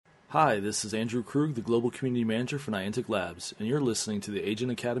Hi, this is Andrew Krug, the Global Community Manager for Niantic Labs, and you're listening to the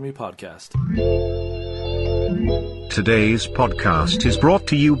Agent Academy podcast. Today's podcast is brought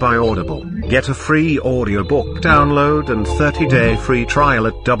to you by Audible. Get a free audiobook download and 30-day free trial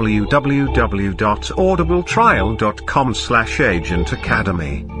at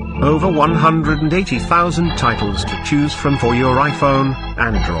www.audibletrial.com/agentacademy. Over 180,000 titles to choose from for your iPhone,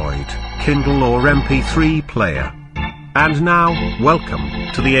 Android, Kindle or MP3 player. And now,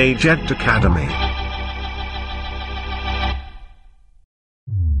 welcome to the Agent Academy.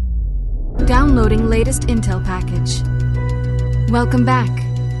 Downloading latest intel package. Welcome back.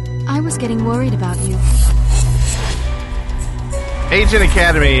 I was getting worried about you. Agent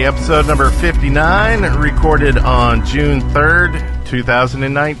Academy, episode number 59, recorded on June 3rd,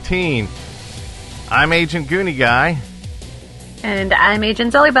 2019. I'm Agent Goonie Guy. And I'm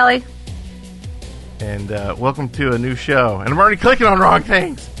Agent Zellybelly. And welcome to a new show. And I'm already clicking on wrong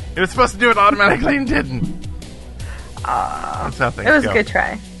things. It was supposed to do it automatically and didn't. That's how things go. It was a good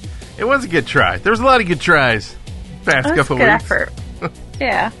try. It was a good try. There was a lot of good tries past couple good weeks. Effort.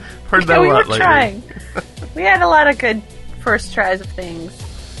 Yeah. Heard that a lot lately. Trying. We had a lot of good first tries of things.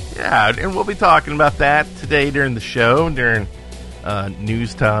 Yeah, and we'll be talking about that today during the show, during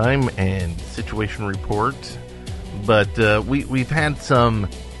news time and situation report. But we've had some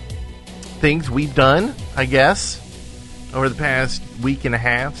things we've done, I guess, over the past week and a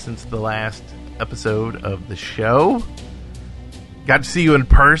half since the last episode of the show. Got to see you in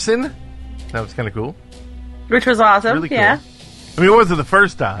person. That was kind of cool. Which was awesome, really cool. Yeah. I mean, it wasn't the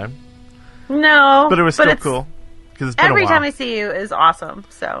first time. No. But it was still cool. It's been every a while. time I see you is awesome,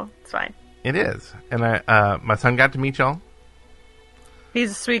 so it's fine. It is. And my son got to meet y'all.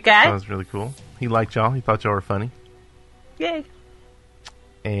 He's a sweet guy. That was really cool. He liked y'all. He thought y'all were funny. Yay.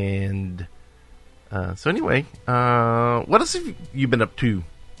 And so anyway, what else have you been up to?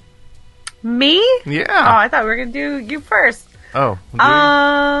 Me? Yeah. Oh, I thought we were going to do you first. Oh.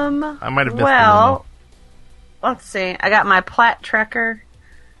 I might have missed well, let's see. I got my Plat Trekker.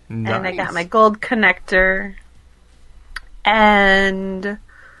 Nice. And I got my gold connector. And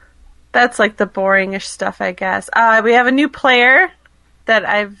that's like the boringish stuff, I guess. We have a new player that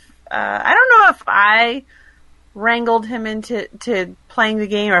I don't know if I wrangled him into playing the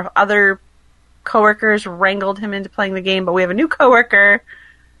game or if other coworkers wrangled him into playing the game, but we have a new coworker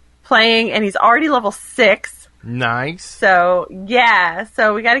playing and he's already level 6. Nice. So, yeah.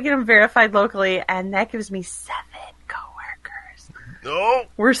 So we got to get him verified locally and that gives me 7 coworkers. Oh.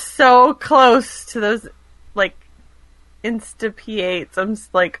 We're so close to those, like, Insta-P8s. I'm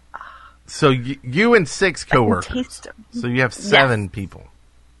just like... So you and 6 coworkers. I can taste them. So you have 7 people.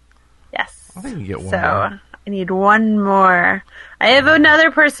 Yes. I think you get one so, more. I need one more. I have another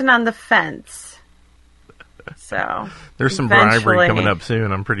person on the fence. So There's some eventually, bribery coming up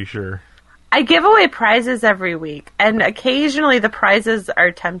soon, I'm pretty sure. I give away prizes every week, and occasionally the prizes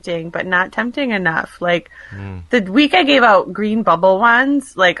are tempting, but not tempting enough. Like, the week I gave out green bubble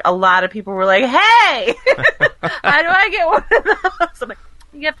ones, like, a lot of people were like, hey! How do I get one of those? I'm like,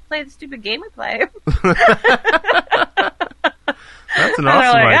 you have to play the stupid game we play. That's an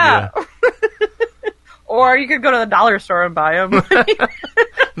awesome idea. Yeah. Or you could go to the dollar store and buy them.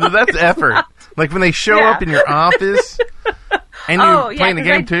 No, that's effort. Like when they show up in your office and you're playing the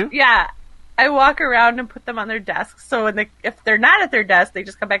game too? Yeah. I walk around and put them on their desks. So if they're not at their desk, they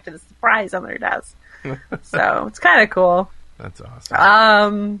just come back to the surprise on their desk. So it's kind of cool. That's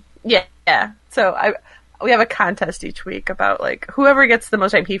awesome. Yeah. So we have a contest each week about like whoever gets the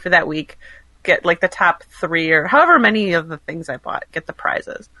most IP for that week get like the top 3 or however many of the things I bought get the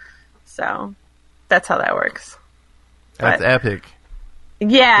prizes. So that's how that works. That's epic.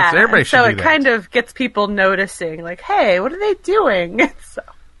 Yeah. Everybody should so do it that. kind of gets people noticing, like, hey, what are they doing? So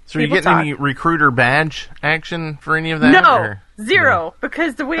are you getting any recruiter badge action for any of that? No, zero.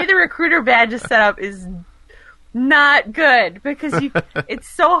 Because the way the recruiter badge is set up is not good. Because it's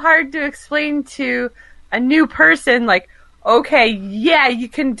so hard to explain to a new person, like, okay, yeah, you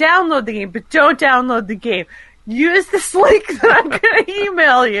can download the game, but don't download the game. Use this link that I'm going to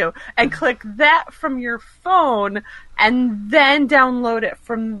email you and click that from your phone and then download it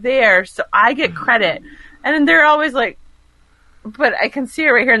from there so I get credit. And then they're always like, but I can see it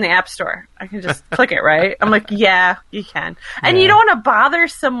right here in the App Store. I can just click it, right? I'm like, yeah, you can. And you don't want to bother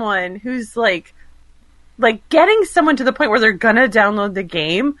someone who's like getting someone to the point where they're going to download the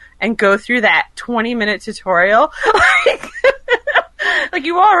game and go through that 20-minute tutorial. Like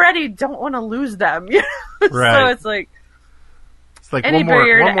you already don't want to lose them. You know? Right. So it's like one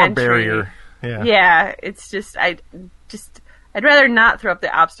more barrier. Yeah. Yeah, it's just I'd rather not throw up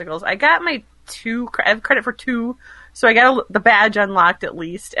the obstacles. I got my I have credit for 2 So I got the badge unlocked at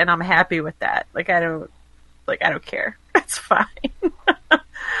least, and I'm happy with that. Like I don't care. It's fine.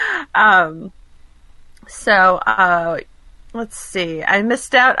 Let's see. I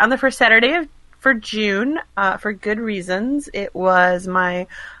missed out on the first Saturday for June for good reasons. It was my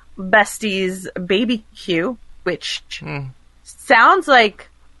bestie's BBQ, which sounds like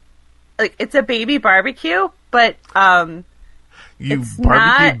it's a baby barbecue, but you it's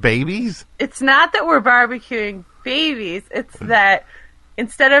barbecued not, babies? It's not that we're barbecuing babies. It's that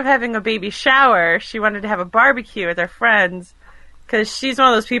instead of having a baby shower, she wanted to have a barbecue with her friends. Because she's one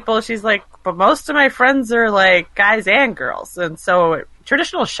of those people, she's like, but most of my friends are like guys and girls. And so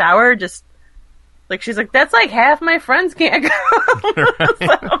traditional shower just, like, she's like, that's like half my friends can't go.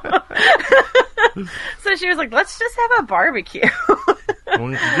 So she was like, let's just have a barbecue.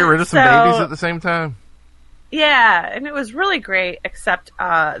 Well, get rid of some babies at the same time. Yeah, and it was really great, except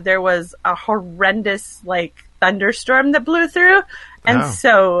there was a horrendous, like, thunderstorm that blew through. And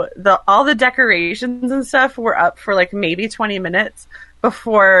so all the decorations and stuff were up for like maybe 20 minutes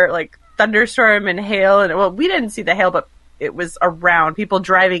before like thunderstorm and hail. And well, we didn't see the hail, but it was around. People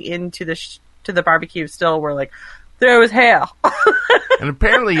driving into the barbecue still were like, there was hail. And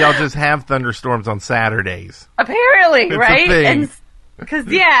apparently y'all just have thunderstorms on Saturdays. Apparently, it's right? A thing. And because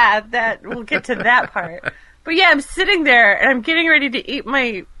that we'll get to that part. But yeah, I'm sitting there and I'm getting ready to eat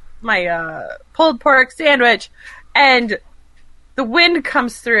my pulled pork sandwich, and the wind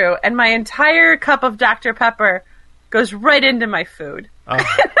comes through, and my entire cup of Dr. Pepper goes right into my food. Oh.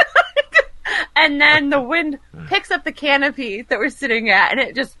 And then the wind picks up the canopy that we're sitting at, and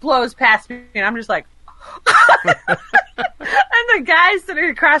it just blows past me, and I'm just like... And the guy sitting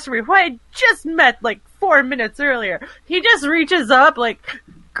across from me, who I had just met like 4 minutes earlier, he just reaches up, like,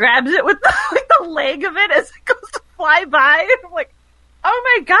 grabs it with the leg of it as it goes to fly by, and I'm like,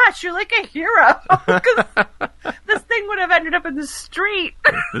 oh my gosh, you're like a hero. Because this thing would have ended up in the street.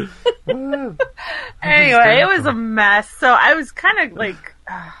 Anyway, it was a mess. So I was kind of like,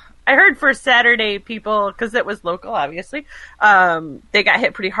 I heard for Saturday people, because it was local, obviously, they got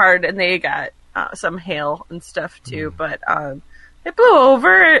hit pretty hard and they got some hail and stuff too. But it blew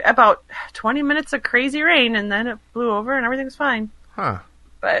over about 20 minutes of crazy rain, and then it blew over and everything was fine. Huh.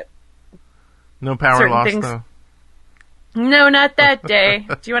 But no power loss, though? No, not that day.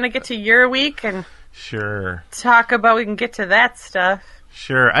 Do you want to get to your week and sure talk about? We can get to that stuff.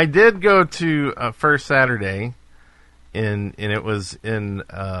 Sure. I did go to First Saturday, and it was in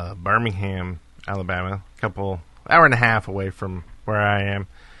Birmingham, Alabama, hour and a half away from where I am,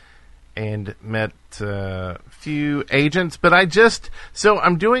 and met a few agents. But so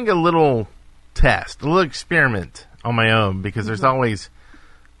I'm doing a little test, a little experiment on my own, because there's always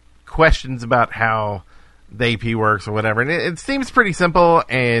questions about how the AP works or whatever, and it seems pretty simple,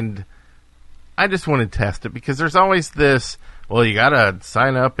 and I just want to test it, because there's always this, well, you gotta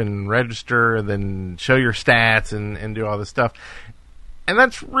sign up and register and then show your stats and do all this stuff, and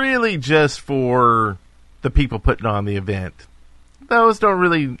that's really just for the people putting on the event. Those don't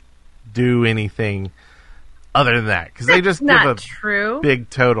really do anything other than that, because they just give a big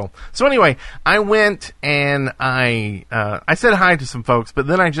total. So anyway, I went and I said hi to some folks, but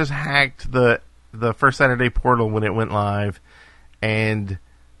then I just hacked the First Saturday portal when it went live, and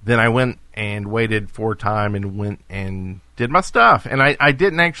then I went and waited for time and went and did my stuff. And I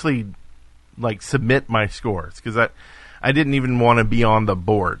didn't actually like submit my scores, because I didn't even want to be on the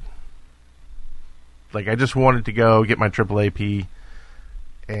board. Like, I just wanted to go get my triple AP,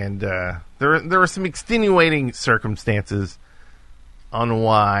 and there were some extenuating circumstances on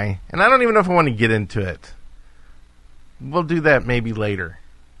why, and I don't even know if I want to get into it. We'll do that maybe later.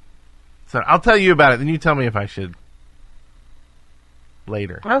 So I'll tell you about it, then you tell me if I should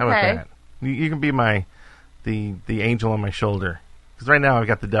later. Okay. How about that? You can be the angel on my shoulder, because right now I've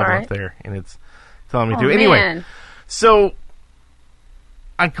got the devil up there, and it's telling me to. Anyway, man. So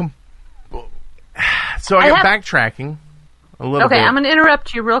I got backtracking a little bit. Okay, I'm going to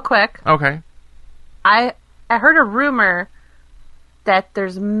interrupt you real quick. Okay. I heard a rumor that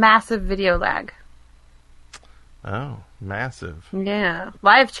there's massive video lag. Oh, massive. Yeah.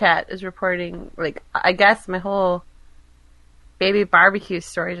 Live chat is reporting, like, I guess my whole baby barbecue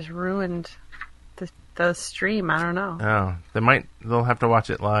story just ruined the stream. I don't know. Oh, they'll have to watch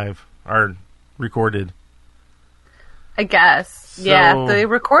it live or recorded. I guess. So, yeah, the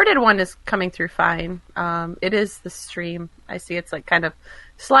recorded one is coming through fine. It is the stream. I see it's like kind of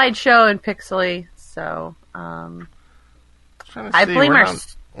slideshow and pixely, so I blame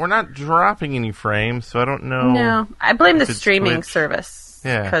we're not dropping any frames, so I don't know. No, I blame the streaming Twitch service.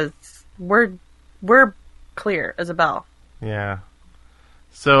 Yeah, because we're clear as a bell. Yeah,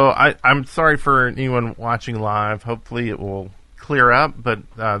 So I'm sorry for anyone watching live. Hopefully it will clear up, but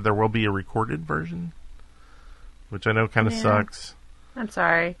there will be a recorded version, which I know kind of sucks. I'm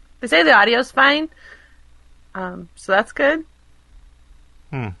sorry. They say the audio's fine, so that's good.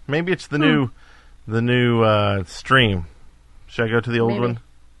 Maybe it's the new stream. Should I go to the old one?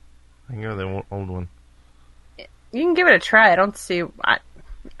 I can go to the old one. You can give it a try. I don't see. I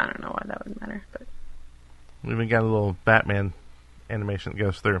don't know why that would matter, but we even got a little Batman animation that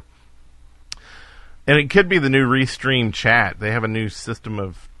goes through. And it could be the new Restream chat. They have a new system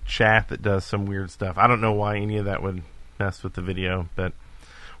of chat that does some weird stuff. I don't know why any of that would mess with the video, but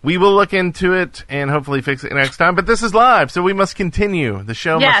we will look into it and hopefully fix it next time. But this is live, so we must continue. The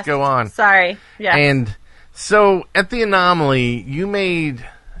show must go on. Sorry. Yeah. And so at the Anomaly,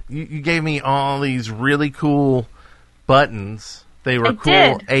 you gave me all these really cool buttons. They were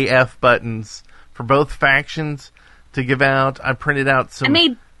cool AF buttons for both factions to give out. I printed out some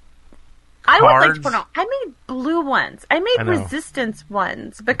cards. I would like to point out, I made blue ones. I made resistance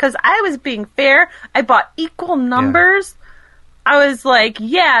ones because I was being fair. I bought equal numbers. Yeah. I was like,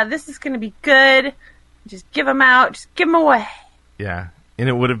 this is going to be good. Just give them out. Just give them away. Yeah, and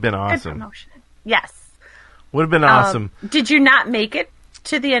it would have been awesome. Good promotion. Yes. Would have been awesome. Did you not make it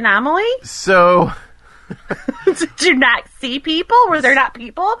to the Anomaly? So... Did you not see people? Were there not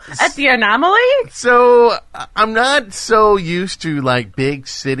people at the Anomaly? So, I'm not so used to, like, big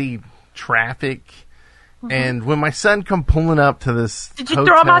city traffic. Mm-hmm. And when my son come pulling up to this Did you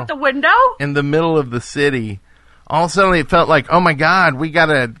throw him out the window? In the middle of the city, all of a sudden it felt like, oh my God, we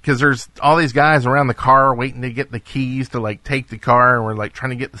gotta, because there's all these guys around the car waiting to get the keys to, like, take the car, and we're, like, trying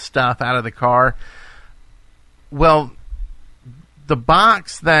to get the stuff out of the car. Well, the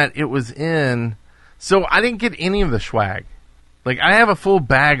box that it was in... So I didn't get any of the swag. Like, I have a full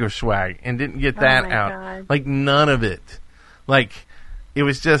bag of swag and didn't get that out. God. Like, none of it. Like, it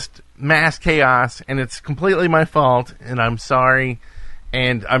was just mass chaos, and it's completely my fault, and I'm sorry.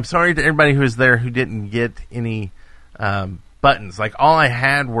 And I'm sorry to everybody who was there who didn't get any buttons. Like, all I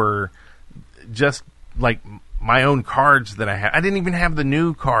had were just, like, my own cards that I had. I didn't even have the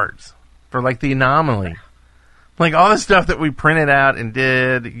new cards for, like, the Anomaly. Like, all the stuff that we printed out and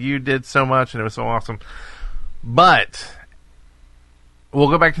did, you did so much, and it was so awesome. But, we'll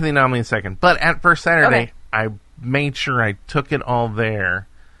go back to the Anomaly in a second. But at First Saturday, I made sure I took it all there,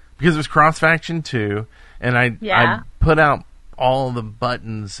 because it was cross-faction too, and I put out all the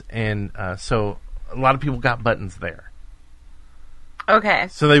buttons, and so a lot of people got buttons there. Okay.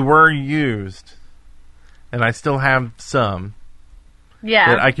 So they were used, and I still have some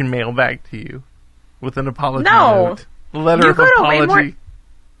that I can mail back to you. With an apology note. Letter of apology.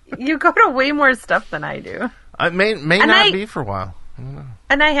 You go to way more stuff than I do. It may not be for a while. I don't know.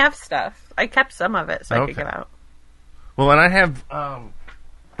 And I have stuff. I kept some of it so I could get out. Well, and I have...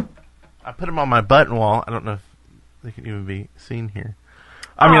 I put them on my button wall. I don't know if they can even be seen here.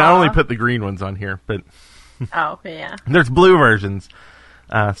 I mean, I only put the green ones on here, but... Oh, yeah. There's blue versions.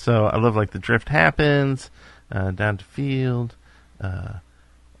 So I love, like, the Drift Happens, Down to Field...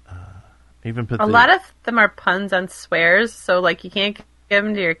 Even put a lot of them are puns on swears, so like you can't give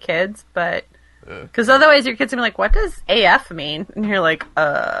them to your kids, but because otherwise your kids are gonna be like, "What does AF mean?" And you're like,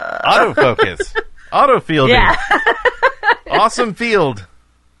 Autofocus, autofielding, yeah, awesome field,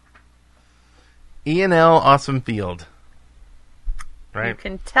 ENL, awesome field. Right? You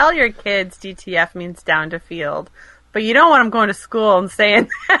can tell your kids DTF means down to field, but you don't want them going to school and saying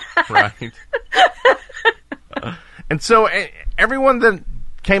that. Right. And so everyone that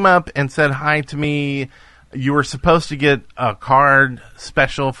came up and said hi to me. You were supposed to get a card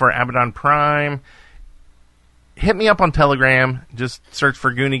special for Abaddon Prime. Hit me up on Telegram. Just search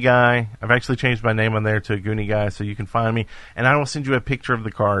for Goonie Guy. I've actually changed my name on there to Goonie Guy so you can find me. And I will send you a picture of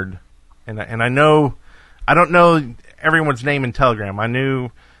the card. And I know... I don't know everyone's name in Telegram. I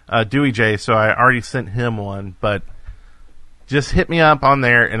knew Dewey J, so I already sent him one. But just hit me up on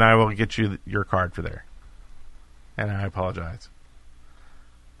there and I will get you your card for there. And I apologize.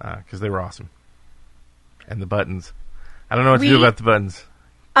 Because they were awesome. And the buttons. I don't know what to do about the buttons.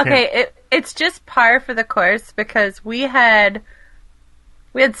 Okay, it's just par for the course because we had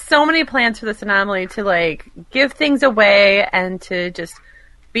so many plans for this Anomaly to like give things away and to just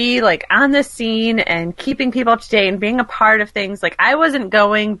be like on the scene and keeping people up to date and being a part of things. Like I wasn't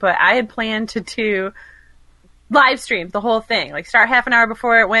going, but I had planned to do live stream the whole thing. Like start half an hour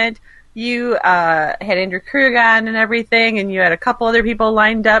before it went. You had Andrew Krug on and everything, and you had a couple other people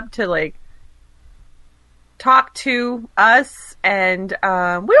lined up to like talk to us, and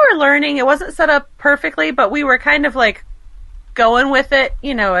we were learning. It wasn't set up perfectly, but we were kind of like going with it,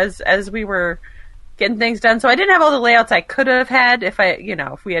 you know, as we were getting things done. So I didn't have all the layouts I could have had if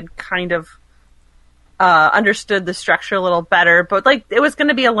we had kind of understood the structure a little better. But like, it was going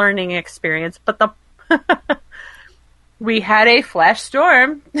to be a learning experience. But we had a flash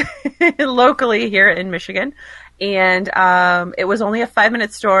storm locally here in Michigan, and it was only a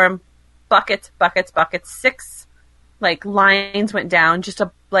 5-minute storm. Buckets. 6 like lines went down just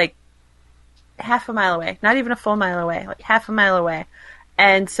half a mile away, not even a full mile away, like half a mile away.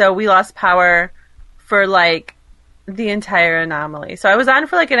 And so we lost power for like the entire anomaly. So I was on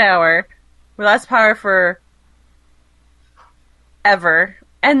for like an hour. We lost power for ever.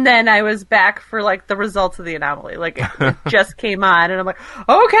 And then I was back for like the results of the anomaly. Like it just came on and I'm like,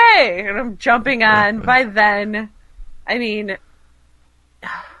 okay. And I'm jumping on. By then, I mean, it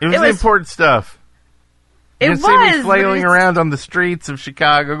was the important stuff. You didn't see me flailing around on the streets of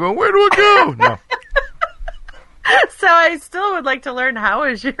Chicago going, where do I go? No. So I still would like to learn how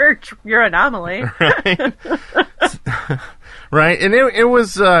is your anomaly. Right. Right. And it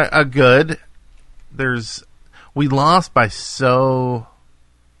was a good. We lost by so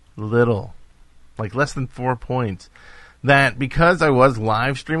little, like less than 4 points. That because I was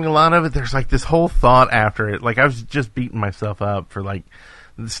live streaming a lot of it, there's like this whole thought after it. Like I was just beating myself up for like,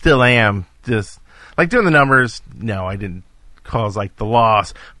 still am, just like doing the numbers. No, I didn't cause like the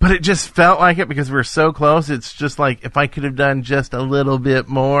loss, but it just felt like it because we were so close. It's just like if I could have done just a little bit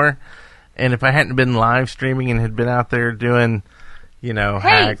more, and if I hadn't been live streaming and had been out there doing,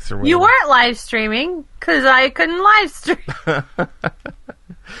 hacks or whatever. You weren't live streaming because I couldn't live stream.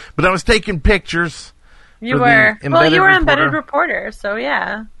 But I was taking pictures. You were. Well, you were Embedded Reporter, so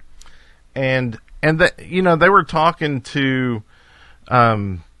yeah. And they were talking to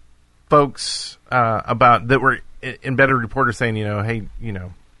folks about that were Embedded Reporter saying, hey,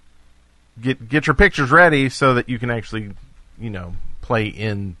 get your pictures ready so that you can actually, play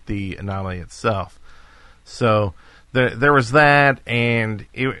in the anomaly itself. So there was that, and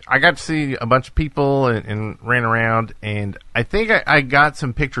I got to see a bunch of people and ran around, and I think I got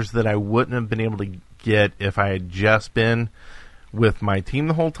some pictures that I wouldn't have been able to get if I had just been with my team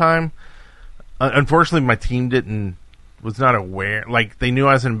the whole time. Unfortunately, my team was not aware. Like, they knew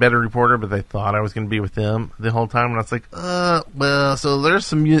I was an Embedded Reporter, but they thought I was going to be with them the whole time. And I was like, well, so there's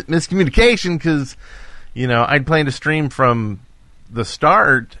some miscommunication because, I'd planned to stream from the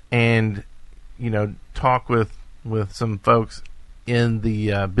start and, talk with some folks in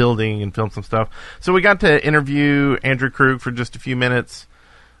the building and film some stuff. So we got to interview Andrew Krug for just a few minutes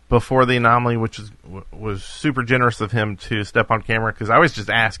before the anomaly, which was super generous of him to step on camera because I was just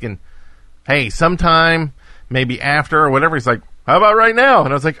asking, hey, sometime, maybe after or whatever. He's like, how about right now? And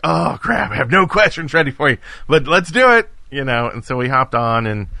I was like, oh, crap, I have no questions ready for you, but let's do it, And so we hopped on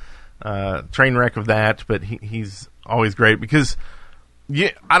and train wreck of that, but he's always great because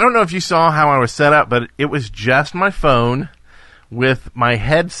I don't know if you saw how I was set up, but it was just my phone with my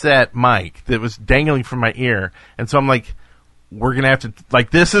headset mic that was dangling from my ear. And so I'm like, we're going to have to, like,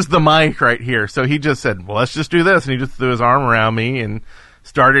 this is the mic right here. So he just said, well, let's just do this. And he just threw his arm around me and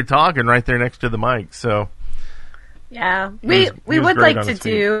started talking right there next to the mic. So, yeah, we would like to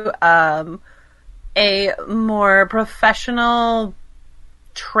do a more professional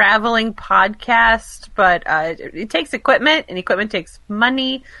traveling podcast, but it takes equipment, and equipment takes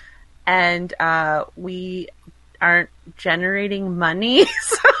money, and we aren't generating money.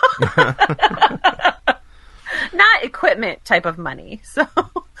 So not equipment type of money. So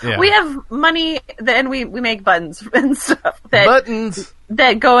yeah. We have money, and we make buttons and stuff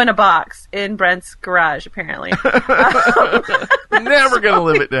that go in a box in Brent's garage, apparently. Never gonna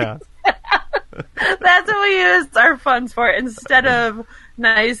live it down. That's what we used our funds for instead of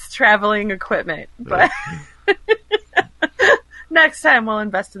nice traveling equipment. But next time we'll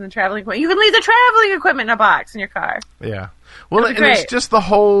invest in the traveling equipment. You can leave the traveling equipment in a box in your car. Yeah. Well, and it's just the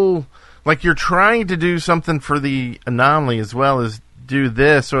whole, like, you're trying to do something for the anomaly as well as do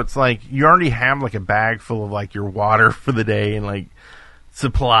this. So it's like you already have like a bag full of like your water for the day and like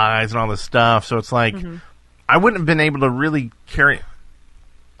supplies and all this stuff. So it's like I wouldn't have been able to really carry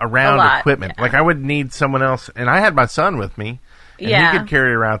around equipment. Yeah. Like I would need someone else, and I had my son with me, and he could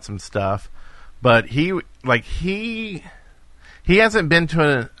carry around some stuff. But he hasn't been to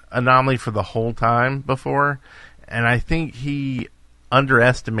an anomaly for the whole time before, and I think he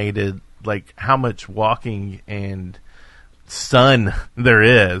underestimated like how much walking and sun there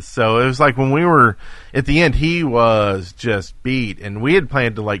is. So it was like when we were at the end, he was just beat, and we had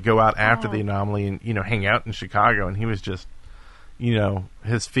planned to like go out after the anomaly and hang out in Chicago, and he was just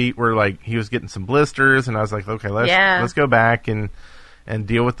his feet were like, he was getting some blisters, and I was like, okay, let's go back and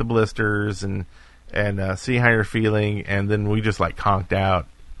deal with the blisters and see how you're feeling, and then we just like conked out.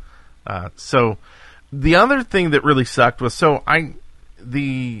 So The other thing that really sucked was,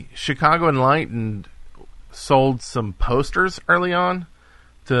 the Chicago Enlightened sold some posters early on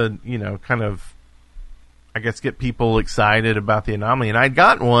to, kind of, I guess, get people excited about the anomaly. And I'd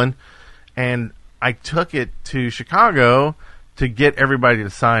gotten one, and I took it to Chicago to get everybody to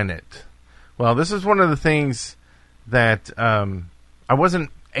sign it. Well, this is one of the things that I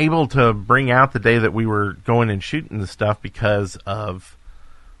wasn't able to bring out the day that we were going and shooting the stuff because of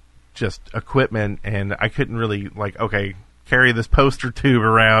just equipment, and I couldn't really, carry this poster tube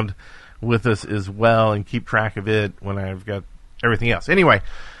around with us as well and keep track of it when I've got everything else. Anyway,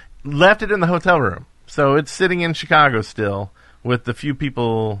 left it in the hotel room. So it's sitting in Chicago still with the few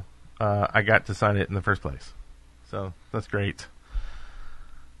people I got to sign it in the first place. So that's great.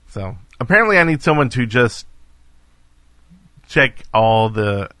 So apparently I need someone to just check all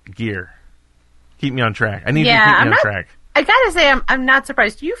the gear. Keep me on track. I need you to keep me on track. I gotta say, I'm not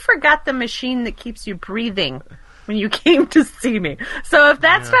surprised. You forgot the machine that keeps you breathing when you came to see me. So if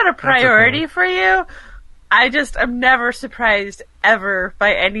that's not a priority for you, I'm never surprised ever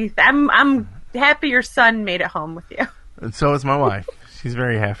by anything. I'm happy your son made it home with you. And so is my wife. She's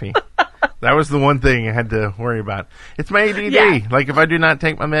very happy. That was the one thing I had to worry about. It's my ADD. Yeah. Like, if I do not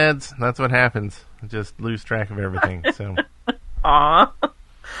take my meds, that's what happens. I just lose track of everything. So, aw.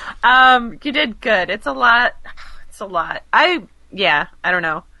 You did good. It's a lot. It's a lot. I don't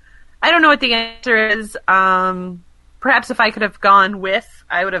know. I don't know what the answer is. Perhaps if I could have gone with,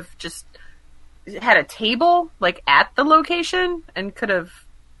 I would have just had a table, at the location and could have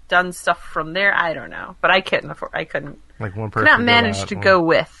done stuff from there. I don't know. But I couldn't afford, like one person could not manage to go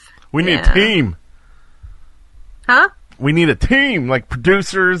with. We need a team. Huh? We need a team, like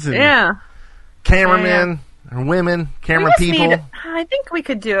producers and cameramen or women, camera people. I think we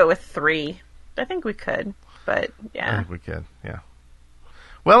could do it with 3. I think we could, but yeah. I think we could, yeah.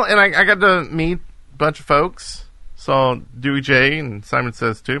 Well, and I got to meet a bunch of folks. Saw Dewey J and Simon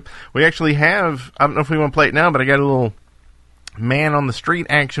Says too. We actually have, I don't know if we want to play it now, but I got a little man on the street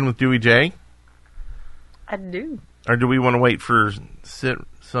action with Dewey J. I do. Or do we want to wait for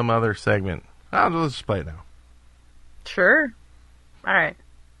some other segment? Let's just play it now. Sure. All right.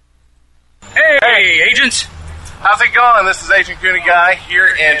 Hey, agents. How's it going? This is Agent Goonie Guy here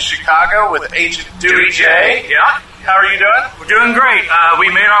in Chicago with Agent Dewey J. Yeah. How are you doing? We're doing great. We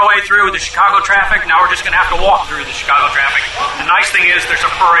made our way through the Chicago traffic. Now we're just going to have to walk through the Chicago traffic. The nice thing is there's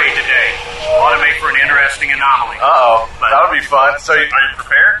a parade today. Ought to make for an interesting anomaly. Uh-oh. That'll be fun. So are you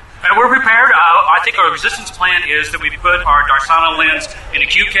prepared? We're prepared. I think our resistance plan is that we put our Darsano lens in a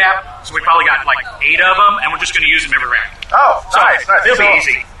Q-cap, so we probably got 8 of them, and we're just going to use them every round. Oh, so nice. It'll be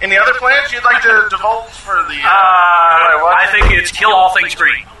easy. Any other plans you'd like to divulge for the... I think it's kill all things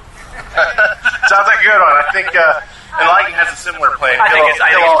green. Sounds like a good one. I think Enlighten has a similar plan. I think it's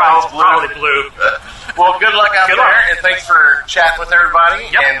probably blue. Well, good luck out there, and thanks for chatting with everybody,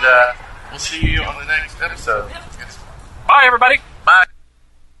 yep. And we'll see you on the next episode. Bye, everybody. Bye.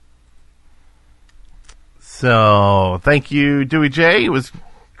 So, thank you, Dewey J. It was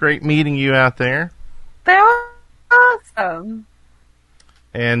great meeting you out there. That was awesome.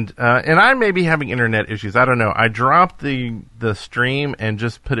 And I may be having internet issues. I don't know. I dropped the stream and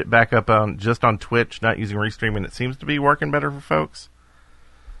just put it back up on Twitch, not using Restream, and it seems to be working better for folks.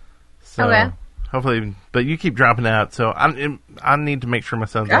 So okay. Hopefully, but you keep dropping out, so I need to make sure my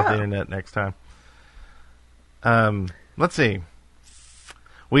son's off the internet next time. Let's see.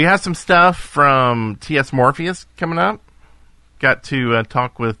 We have some stuff from T.S. Morpheus coming up. Got to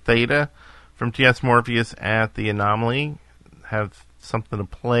talk with Theta from T.S. Morpheus at the Anomaly. Have something to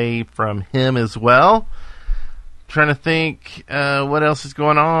play from him as well. Trying to think what else is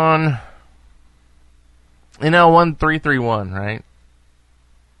going on. NL1331, right?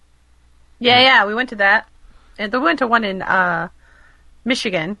 Yeah, we went to that. And we went to one in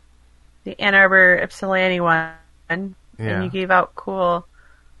Michigan, the Ann Arbor Ypsilanti one. And you gave out cool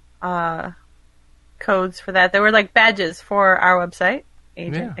codes for that. They were like badges for our website,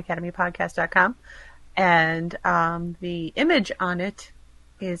 agentacademypodcast.com. And the image on it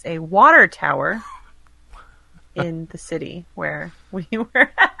is a water tower in the city where we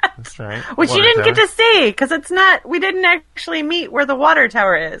were at. That's right. Which you didn't get to see, because we didn't actually meet where the water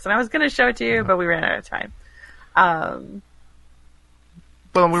tower is. And I was going to show it to you, but we ran out of time. Well,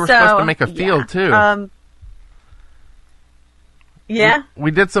 we were supposed to make a field, too. Yeah.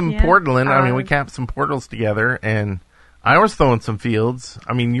 We did some portaling. We capped some portals together, and I was throwing some fields.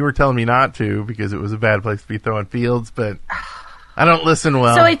 I mean, you were telling me not to because it was a bad place to be throwing fields, but I don't listen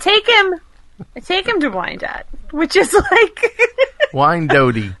well. So I take him to Wyandotte, which is like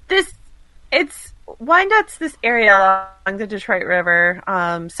Wyandotte. Wyandotte's this area along the Detroit River,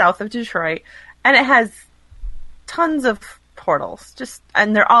 south of Detroit, and it has tons of portals,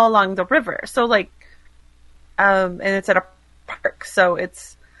 and they're all along the river. So like, and it's at a park, so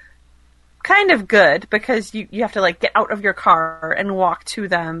it's kind of good because you have to like get out of your car and walk to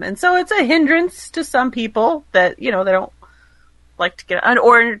them, and so it's a hindrance to some people that they don't like to get,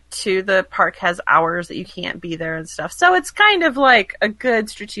 or to the park has hours that you can't be there and stuff. So it's kind of like a good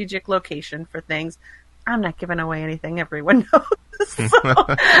strategic location for things. I'm not giving away anything, everyone knows.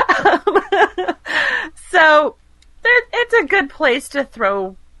 So it's a good place to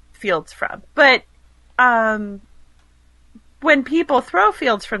throw fields from. But when people throw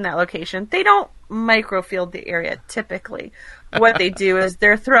fields from that location, they don't microfield the area typically. What they do is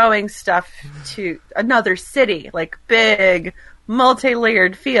they're throwing stuff to another city, like big,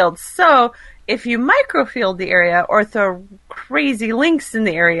 multi-layered fields. So if you microfield the area or throw crazy links in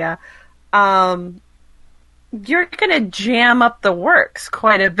the area, you're going to jam up the works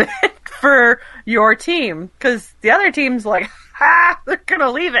quite a bit for your team, because the other team's like, they're going to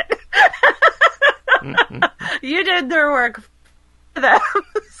leave it. You did their work for them.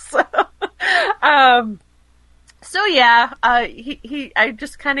 So yeah, I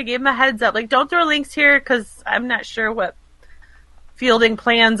just kind of gave him a heads up, like, don't throw links here, because I'm not sure what fielding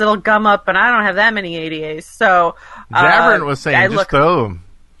plans it'll gum up, and I don't have that many ADAs. So Javern was saying, just throw them.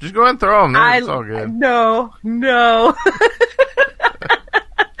 Just go ahead and throw them. It's all good. No.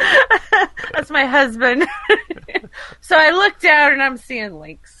 That's my husband. So I look down and I'm seeing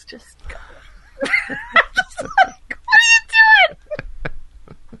links. Just go. Just like, what are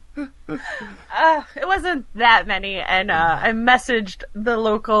you doing? It wasn't that many, and I messaged the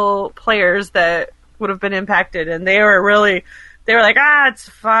local players that would have been impacted, and they were like, it's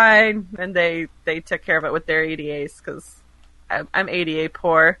fine, and they took care of it with their ADAs, because I'm ADA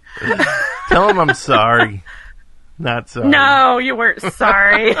poor. Tell them I'm sorry. Not sorry. No, you weren't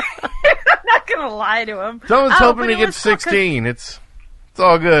sorry. I'm not going to lie to him. Someone's hoping to get 16. It's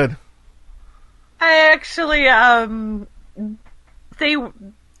all good. I actually,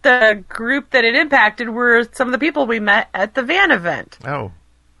 the group that it impacted were some of the people we met at the van event. Oh.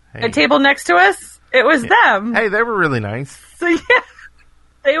 Hey. The table next to us, it was them. Hey, they were really nice. So yeah.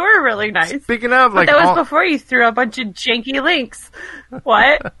 They were really nice. Speaking of, but that was before you threw a bunch of janky links.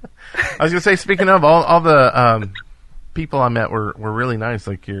 What? I was gonna say, speaking of, all the people I met were really nice.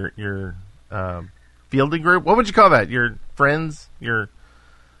 Like your fielding group. What would you call that? Your friends? Your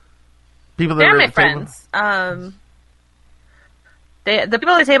people that they're are my at the friends. The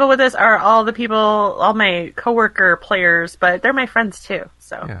people at the table with us are all all my coworker players, but they're my friends too.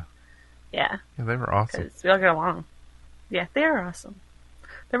 So yeah, they were awesome. 'Cause we all get along. Yeah, they are awesome.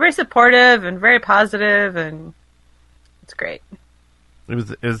 They're very supportive and very positive, and it's great. It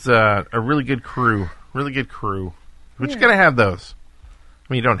was a really good crew. Really good crew. But you gotta have those.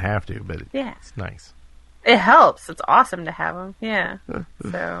 I mean, you don't have to, but it's nice. It helps. It's awesome to have them. Yeah.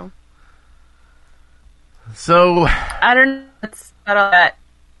 So I don't know. That's about all that.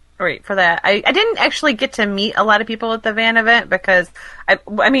 Wait, for that. I didn't actually get to meet a lot of people at the van event, because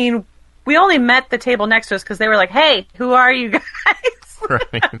I mean, we only met the table next to us because they were like, "Hey, who are you guys?"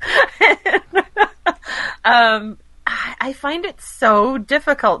 Right. I find it so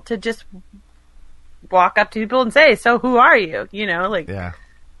difficult to just walk up to people and say, "So who are you?" Yeah.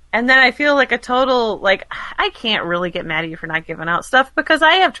 And then I feel like a total, like, I can't really get mad at you for not giving out stuff, because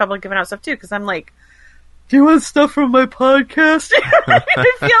I have trouble giving out stuff too, because I'm like, do you want stuff from my podcast? I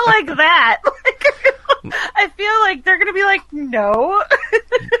feel like that. I feel like they're going to be like, no.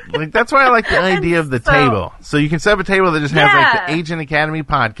 Like, that's why I like the idea of the table. So you can set up a table that just has like the Agent Academy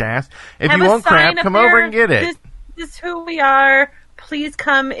podcast. If you want crap, come over and get it. This is who we are. Please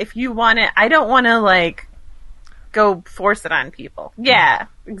come if you want it. I don't want to like go force it on people. Yeah,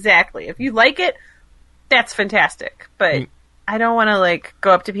 exactly. If you like it, that's fantastic. But I don't want to like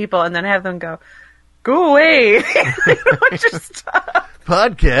go up to people and then have them go away. What's your stuff?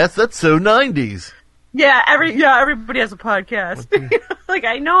 Podcast? That's so 90s. Yeah, everybody has a podcast. Like,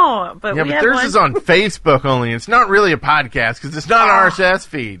 I know, but but theirs is on Facebook only. It's not really a podcast because it's not an RSS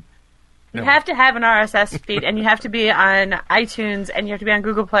feed. You have to have an RSS feed, and you have to be on iTunes, and you have to be on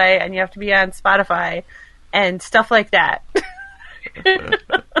Google Play, and you have to be on Spotify, and stuff like that.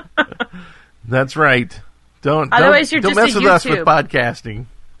 That's right. Otherwise, you're don't just mess with us with podcasting.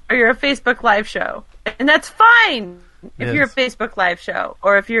 Or you're a Facebook Live show. And that's fine if you're a Facebook Live show,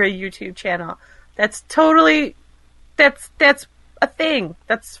 or if you're a YouTube channel. That's totally, that's a thing.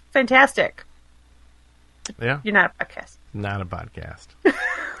 That's fantastic. Yeah. You're not a podcast. Not a podcast.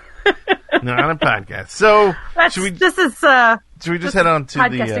 Not a podcast. So, should we just head on to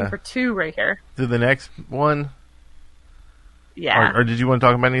podcasting for two right here. To the next one? Yeah. Or did you want to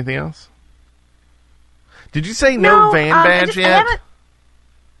talk about anything else? Did you say no van badge yet?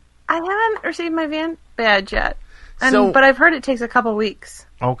 I haven't received my van badge yet. But I've heard it takes a couple weeks.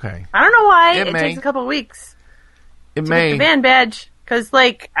 Okay. I don't know why it may. takes a couple weeks. It to may. get the van badge, because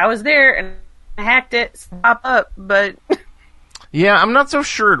I was there and I hacked it, so it popped up, but Yeah, I'm not so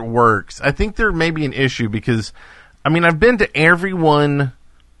sure it works. I think there may be an issue because, I've been to every one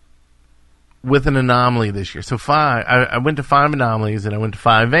with an anomaly this year. So I went to 5 anomalies and I went to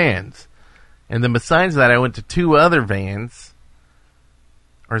 5 vans. And then besides that, I went to 2 other vans.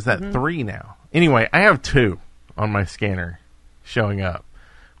 Or is that 3 now? Anyway, I have 2 on my scanner showing up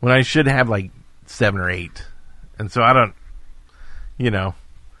when I should have 7 or 8. And so I don't know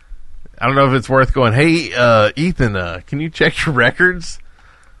if it's worth going, hey, Ethan, can you check your records?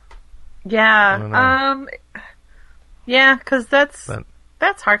 Yeah. Yeah, because that's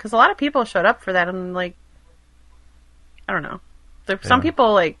hard, because a lot of people showed up for that, and, I don't know. Some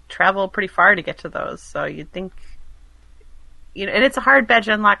people, travel pretty far to get to those, so you'd think, and it's a hard badge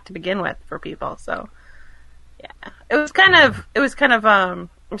unlock to begin with for people, so, yeah. I was kind of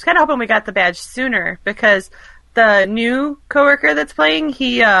hoping we got the badge sooner, because the new coworker that's playing,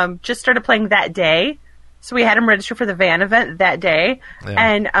 he just started playing that day, so we had him register for the van event that day,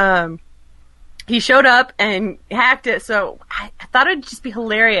 and he showed up and hacked it, so I thought it would just be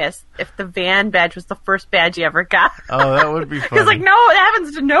hilarious if the van badge was the first badge he ever got. Oh, that would be funny. Because, no, it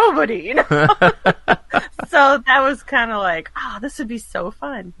happens to nobody, So that was kind of this would be so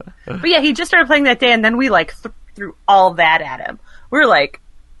fun. But yeah, he just started playing that day, and then we, threw all that at him. We were like,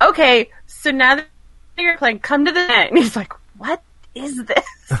 okay, so now that you're playing, come to the event. And he's like, what is this?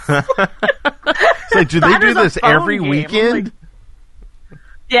 So do they do this every weekend?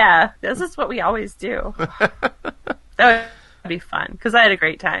 Yeah, this is what we always do. That would be fun, because I had a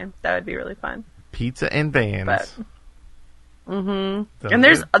great time. That would be really fun. Pizza and vans. And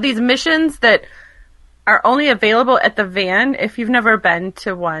there's these missions that are only available at the van if you've never been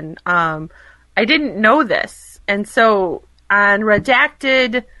to one. I didn't know this. And so on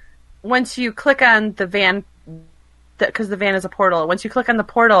Redacted, once you click on the van, because the van is a portal, once you click on the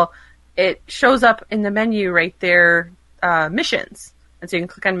portal, it shows up in the menu right there, missions. And so you can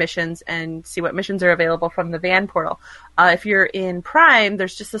click on missions and see what missions are available from the van portal. If you're in Prime,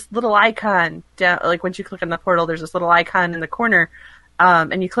 there's just this little icon down, once you click on the portal, there's this little icon in the corner,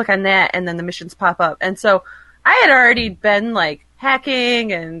 and you click on that, and then the missions pop up. And so I had already been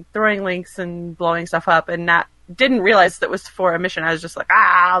hacking and throwing links and blowing stuff up, and didn't realize that was for a mission. I was just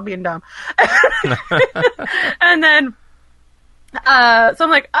I'm being dumb. And then so I'm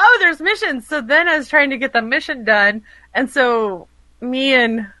like, oh, there's missions. So then I was trying to get the mission done, and so me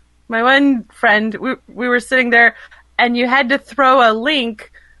and my one friend, we were sitting there, and you had to throw a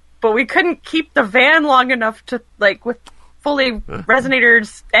link, but we couldn't keep the van long enough to, with fully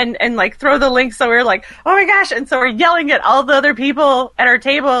resonators and throw the link, so we were like, oh my gosh, and so we're yelling at all the other people at our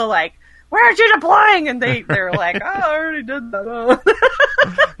table, where are you deploying? And they were like, oh, I already did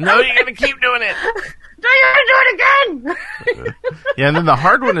that. No, you're going to keep doing it. No, you're going to do it again. Yeah, and then the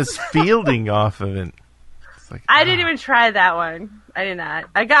hard one is fielding off of it. I didn't even try that one. I did not.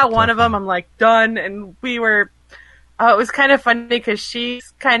 I got one of them. I'm done. And we were, it was kind of funny because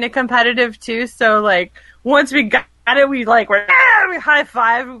she's kind of competitive too. So once we got it, we we high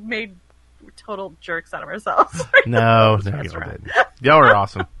five. We made total jerks out of ourselves. No, y'all didn't. Y'all were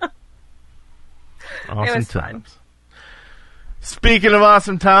awesome. Awesome it was times. Fun. Speaking of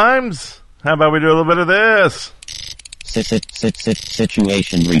awesome times, how about we do a little bit of this?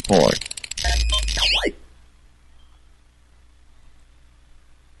 Situation report.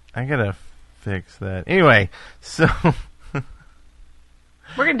 I gotta fix that. Anyway, so we're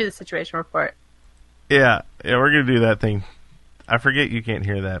gonna do the situation report. Yeah, we're gonna do that thing. I forget you can't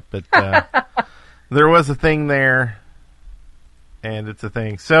hear that, but there was a thing there, and it's a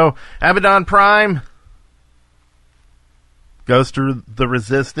thing. So Abaddon Prime goes through the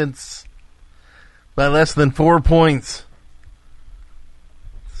Resistance by less than 4 points.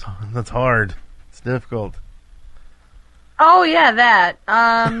 So that's hard. It's difficult. Oh yeah, that.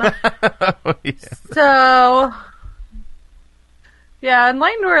 Oh, yeah. So yeah,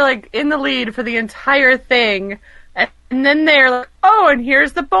 Enlightened were in the lead for the entire thing, and then they're like, "Oh, and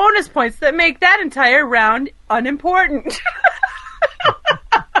here's the bonus points that make that entire round unimportant."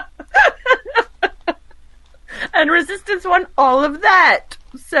 And Resistance won all of that.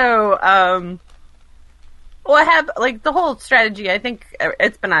 So, I have the whole strategy. I think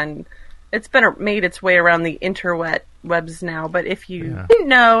it's been made its way around the interwebs now. But if you didn't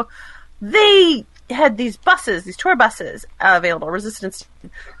know, they had these tour buses available, Resistance,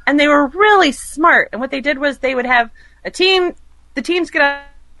 and they were really smart. And what they did was they would have the teams get on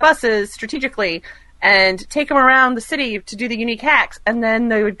buses strategically, and take them around the city to do the unique hacks. And then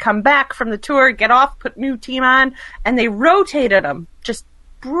they would come back from the tour, get off, put new team on, and they rotated them. Just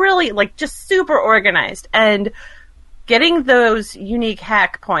brilliant, like just super organized. And getting those unique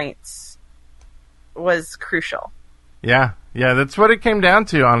hack points was crucial. Yeah, that's what it came down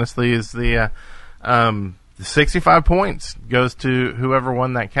to, honestly, is the 65 points goes to whoever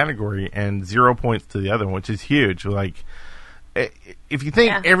won that category and 0 points to the other one, which is huge. Like, if you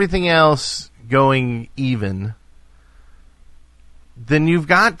think everything else going even, then you've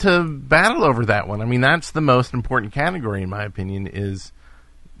got to battle over that one. I mean, that's the most important category, in my opinion, is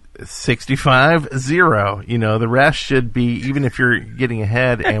 65-0. You know, the rest should be, even if you're getting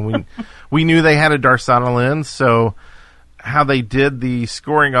ahead, and we knew they had a Darsana lens, so how they did the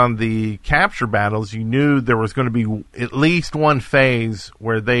scoring on the capture battles, you knew there was going to be at least one phase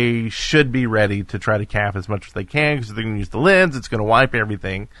where they should be ready to try to cap as much as they can, because they're going to use the lens, it's going to wipe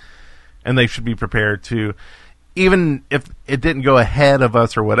everything, and they should be prepared to, even if it didn't go ahead of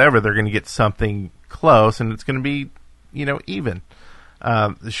us or whatever, they're going to get something close, and it's going to be, you know, even.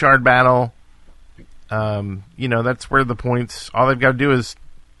 The shard battle, you know, that's where the points, all they've got to do is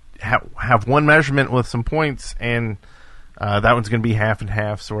have one measurement with some points, and that one's going to be half and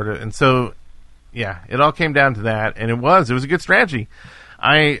half, sort of. And so, yeah, it all came down to that, and it was a good strategy.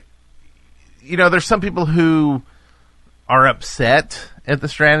 You know, there's some people who are upset at the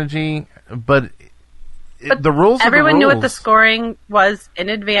strategy, but the rules. Everyone are the knew rules. what the scoring was in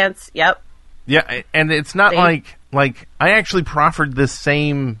advance. Yep. Yeah, and it's not like I actually proffered this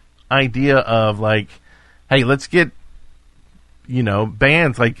same idea of like, hey, let's get, you know,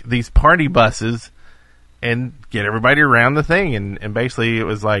 bands like these party buses and get everybody around the thing, and basically it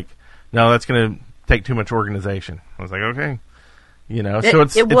was like, no, that's going to take too much organization. I was like, okay, you know, so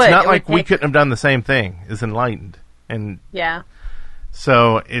it's not like we couldn't have done the same thing as Enlightened, and yeah,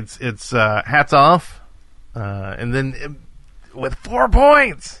 so it's hats off, and then with 4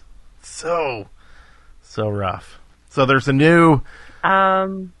 points, so rough. So there's a new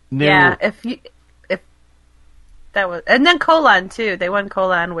yeah, if that was, and then Colon too. They won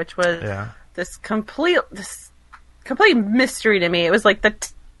Colon, which was this complete mystery to me. It was like the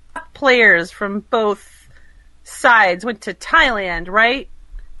top players from both sides went to Thailand, right?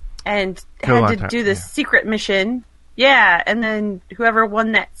 And had to do this secret mission. Yeah, and then whoever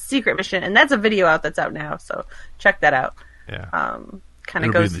won that secret mission, and that's a video that's out now, so check that out. Yeah. Kind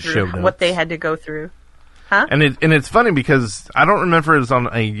of goes through what they had to go through. Huh? And it's funny because I don't remember if it was on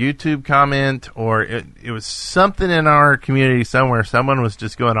a YouTube comment or it was something in our community somewhere. Someone was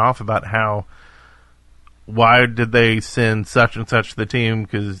just going off about why did they send such and such to the team,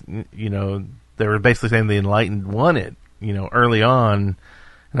 because, you know, they were basically saying the Enlightened won it, you know, early on.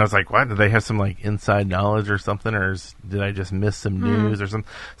 And I was like, what? Did they have some like inside knowledge or something, or did I just miss some news or something?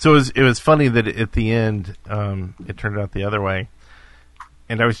 So it was funny that at the end it turned out the other way.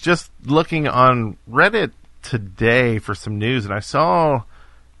 And I was just looking on Reddit today for some news, and I saw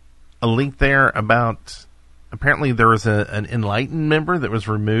a link there about apparently there was an Enlightened member that was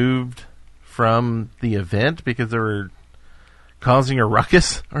removed from the event because they were causing a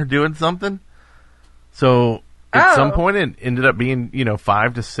ruckus or doing something. So at some point it ended up being, you know,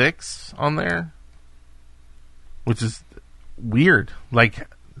 5 to 6 on there, which is weird. Like,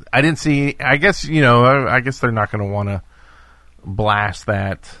 I didn't see, I guess, you know, I guess they're not going to want to blast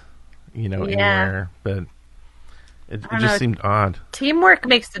that, you know, anywhere, but it just seemed odd. Teamwork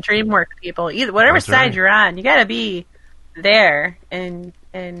makes the dream work, people. Whatever side you're on, you got to be there and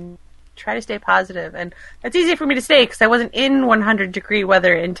try to stay positive. And that's easy for me to say because I wasn't in 100-degree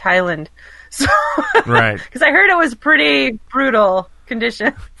weather in Thailand. So, right. Because I heard it was pretty brutal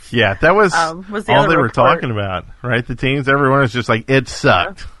condition. Yeah, that was the all they were talking about, right? The teams, everyone was just like, it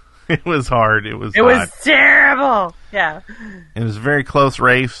sucked. It was hard. It was terrible. Yeah. And it was a very close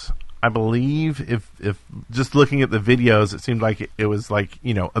race. I believe if just looking at the videos, it seemed like it was like,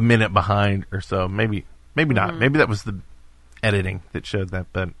 you know, a minute behind or so. Maybe not. Maybe that was the editing that showed that.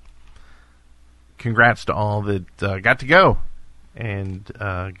 But congrats to all that got to go. And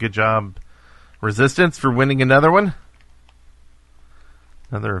good job, Resistance, for winning another one.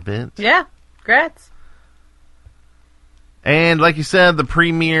 Another event. Yeah. Congrats. And like you said, the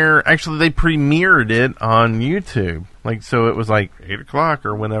premiere, actually they premiered it on YouTube. Like, so it was like 8 o'clock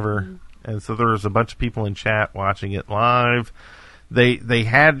or whenever. And so there was a bunch of people in chat watching it live. They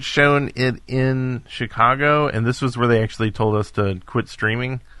had shown it in Chicago, and this was where they actually told us to quit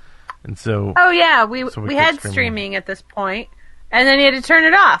streaming. And so... Oh, yeah, we had streaming at this point, and then you had to turn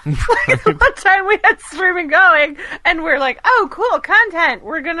it off. One time we had streaming going, and we're like, oh, cool, content.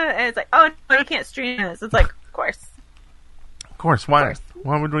 We're gonna... And it's like, oh, no, you can't stream this. It's like, of course. Of course. Why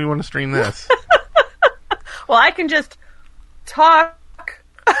would we want to stream this? Well, I can just talk,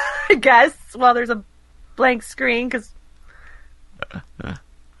 I guess, while there's a blank screen, because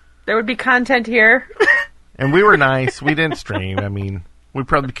there would be content here. And we were nice. We didn't stream. I mean, we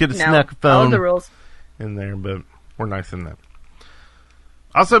probably could have snuck a follow phone the rules in there, but we're nice in that.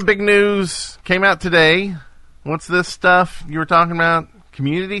 Also, big news came out today. What's this stuff you were talking about?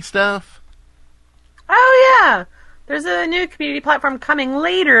 Community stuff? Oh, yeah. There's a new community platform coming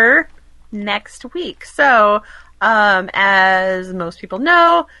later next week. So, as most people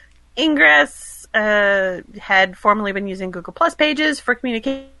know, Ingress had formerly been using Google Plus pages for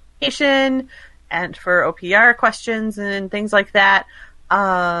communication and for OPR questions and things like that.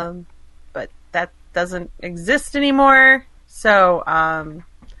 But that doesn't exist anymore. So,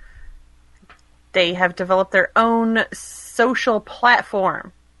 they have developed their own social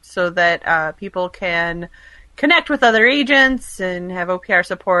platform so that people can connect with other agents and have OPR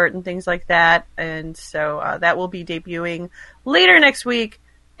support and things like that. And so that will be debuting later next week.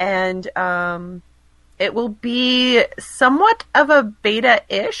 And it will be somewhat of a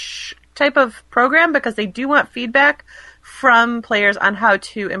beta-ish type of program because they do want feedback from players on how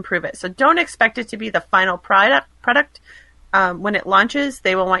to improve it. So don't expect it to be the final product. When it launches,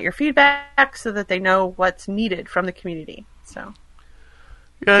 they will want your feedback so that they know what's needed from the community. So,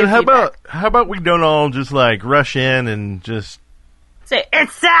 yeah. How about we don't all just like rush in and just say it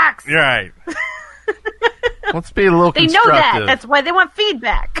sucks? Right. Let's be a little They constructive. know that. That's why they want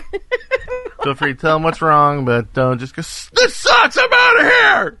feedback. Feel free to tell them what's wrong, but don't just go, this sucks, I'm out of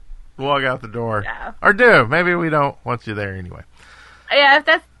here! Walk out the door. Yeah. Or do. Maybe we don't want you there anyway. Yeah, if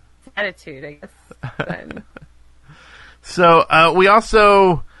that's the attitude, I guess. Then. So,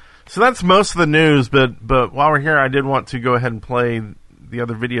 so that's most of the news, but while we're here, I did want to go ahead and play the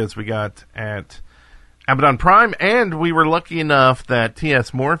other videos we got at Abaddon Prime, and we were lucky enough that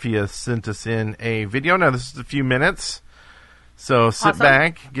T.S. Morpheus sent us in a video. Now, this is a few minutes, so sit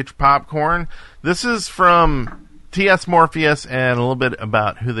back, get your popcorn. This is from T.S. Morpheus and a little bit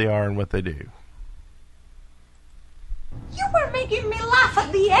about who they are and what they do. You were making me laugh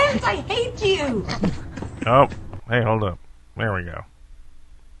at the end. I hate you. Oh, hey, hold up. There we go.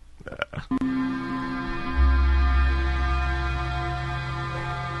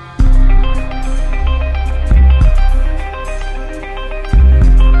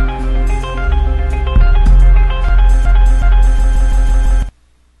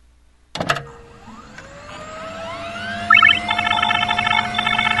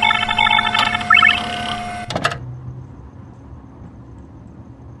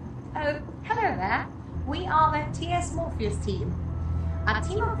 Team. A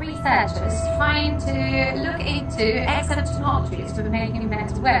team of researchers trying to look into excellent technologies for making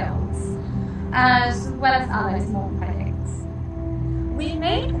better worlds, as well as other small projects. We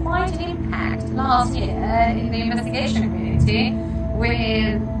made quite an impact last year in the investigation community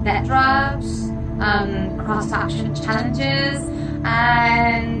with dead drops, cross-faction challenges,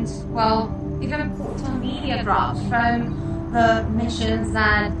 and, well, even portal media drops from the missions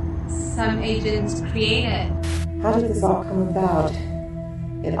that some agents created. How did this all come about?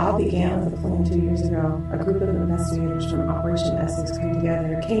 It all began with a plan 2 years ago. A group of investigators from Operation Essex came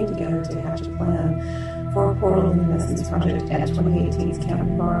together to hatch a plan for a portal investments project at 2018's Camp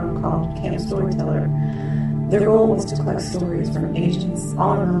Navarro called Camp Storyteller. Their goal was to collect stories from agents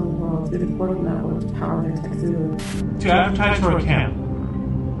all around the world through the portal network to power their tech zoo. To advertise for a camp,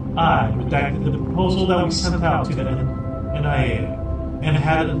 I redacted the proposal that we sent out to the NIA and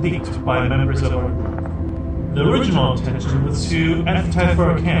had it leaked by members of our group. The original intention was to advertise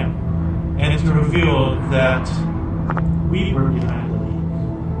for a camp and to reveal that we were behind the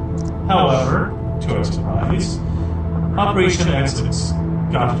leak. However, to our surprise, Operation Essex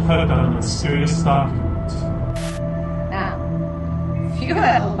got hooked on a mysterious document. Now,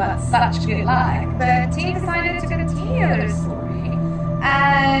 fueled by such good luck, the team decided to continue their story,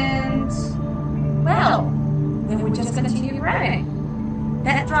 and, well, they would just continue growing.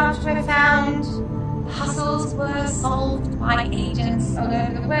 Dead drops were found, puzzles were solved by agents all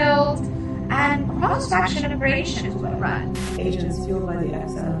over the world, and cross-faction operations were run. Agents fueled by the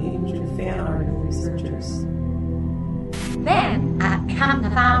XM even drew fan art of the researchers. Then, at Camp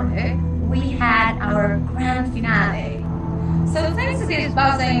Navarro, we had our grand finale. So thanks to this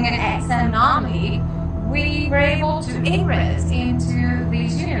buzzing XM army, we were able to ingress into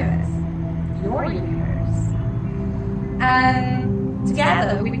this universe, your universe. And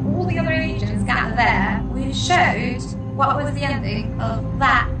together with all the other agents gathered there, we showed what was the ending of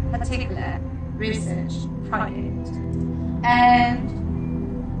that particular research project. And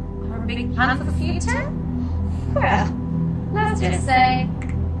our big plan for the future? Well, let's just say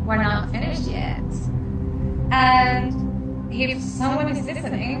we're not finished yet. And if someone is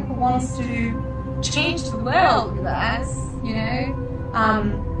listening who wants to change the world with us,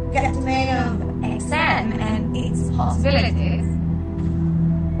 get to know XM and its possibilities,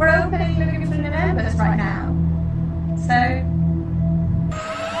 we're openly looking for new members right now. So,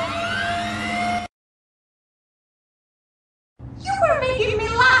 You were making me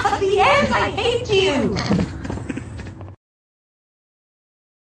laugh at the end. I hate you.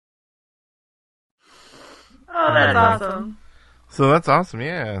 Oh, that's awesome. So that's awesome,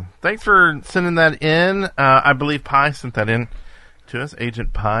 yeah. Thanks for sending that in. I believe Pi sent that in to us,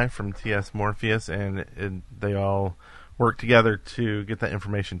 Agent Pi from TS Morpheus, and they all work together to get that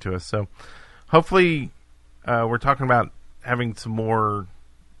information to us. So hopefully we're talking about having some more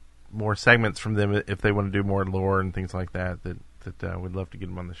segments from them if they want to do more lore and things like that we'd love to get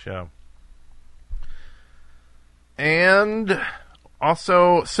them on the show. And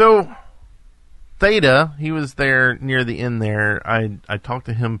also, so Theta, he was there near the end there. I talked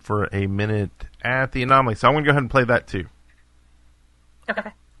to him for a minute at the Anomaly, so I'm going to go ahead and play that too.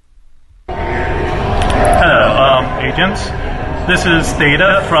 Okay. Hello, agents. This is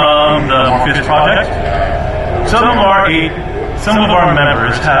Theta from the Morpheus Project. Some of our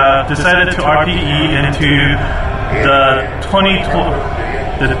members have decided to RPE into the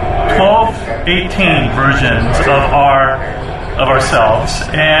 1218 versions of ourselves,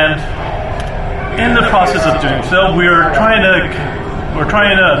 and in the process of doing so, we're trying to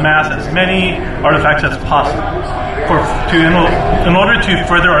amass as many artifacts as possible in order to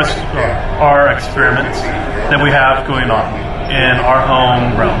further our experiments that we have going on in our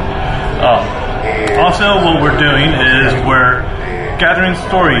home realm. Also, what we're doing is we're gathering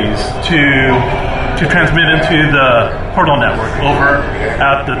stories to transmit into the Portal Network over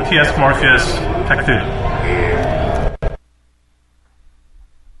at the TS Morpheus Tech Food.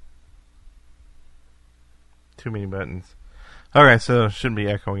 Too many buttons. Okay, so it shouldn't be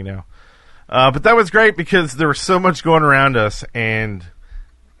echoing now. But that was great because there was so much going around us, and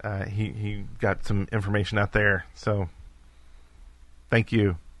he got some information out there. So thank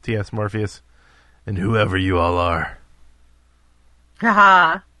you, TS Morpheus, and whoever you all are.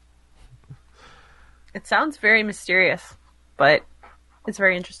 Haha. It sounds very mysterious, but it's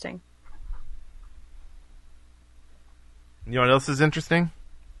very interesting. You know what else is interesting?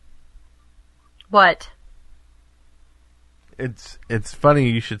 What? It's funny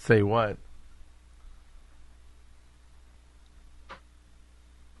you should say what.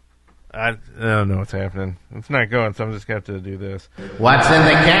 I don't know what's happening. It's not going, so I'm just going to have to do this. What's in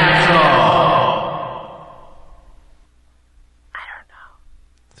the capsule?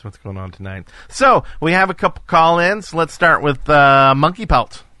 That's what's going on tonight. So, we have a couple call-ins. Let's start with Monkey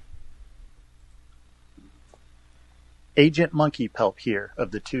Pelt. Agent Monkey Pelt here of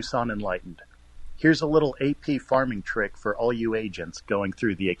the Tucson Enlightened. Here's a little AP farming trick for all you agents going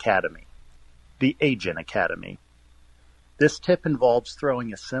through the Academy. The Agent Academy. This tip involves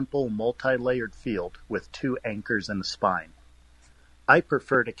throwing a simple multi-layered field with 2 anchors and a spine. I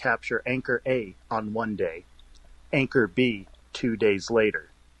prefer to capture Anchor A on one day, Anchor B 2 days later,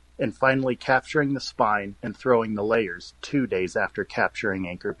 and finally capturing the spine and throwing the layers 2 days after capturing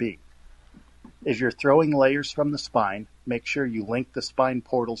Anchor B. As you're throwing layers from the spine, make sure you link the spine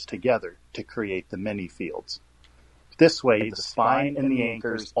portals together to create the mini fields. This way, the spine and the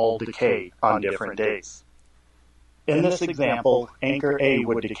anchors all decay on different days. In this example, Anchor A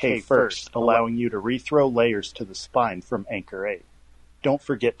would decay first, allowing you to rethrow layers to the spine from Anchor A. Don't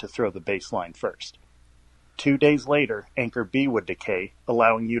forget to throw the baseline first. 2 days later, Anchor B would decay,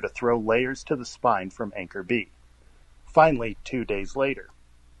 allowing you to throw layers to the spine from Anchor B. Finally, 2 days later,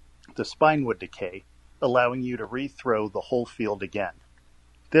 the spine would decay, allowing you to rethrow the whole field again.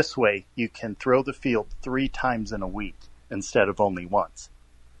 This way, you can throw the field 3 times in a week instead of only once.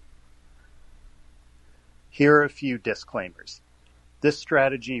 Here are a few disclaimers. This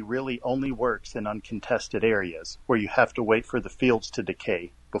strategy really only works in uncontested areas where you have to wait for the fields to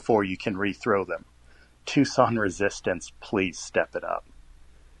decay before you can rethrow them. Tucson Resistance, please step it up.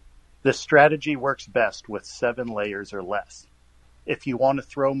 This strategy works best with 7 layers or less. If you want to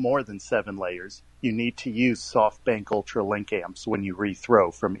throw more than 7 layers, you need to use SoftBank Ultra Link amps when you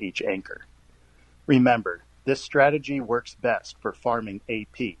rethrow from each anchor. Remember, this strategy works best for farming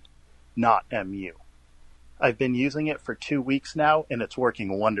AP, not MU. I've been using it for 2 weeks now, and it's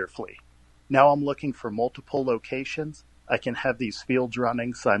working wonderfully. Now I'm looking for multiple locations. I can have these fields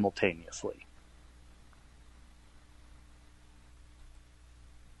running simultaneously.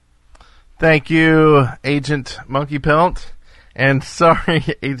 Thank you, Agent Monkey Pelt. And sorry,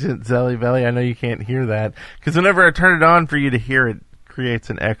 Agent Zelly Belly, I know you can't hear that, because whenever I turn it on for you to hear, it creates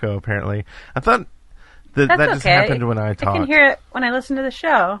an echo, apparently. I thought That's that just okay. happened when I talked. I can hear it when I listen to the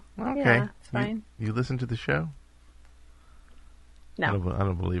show. Okay. Yeah, it's fine. You listen to the show? No. I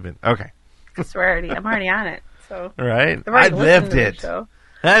don't believe it. Okay. I swear I'm already on it. So. Right? I lived it.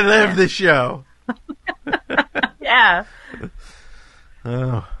 I lived the show. Yeah.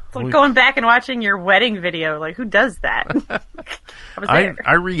 Oh. It's like going back and watching your wedding video. Like, who does that?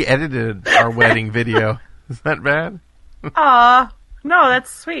 I re-edited our wedding video. Is that bad? Aw. No, that's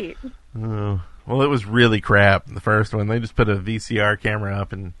sweet. Oh. Well, it was really crap, the first one. They just put a VCR camera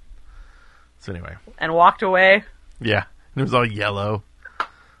up and... So anyway. And walked away. Yeah. It was all yellow.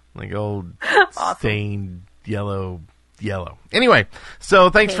 Like old awesome. stained yellow. Anyway,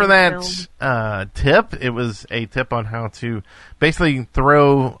 so thanks for that tip. It was a tip on how to basically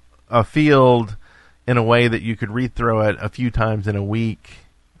throw a field in a way that you could rethrow it a few times in a week.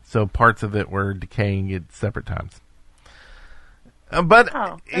 So parts of it were decaying at separate times. But,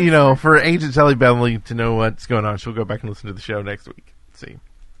 for Agent Sally Bentley to know what's going on, she'll go back and listen to the show next week. See.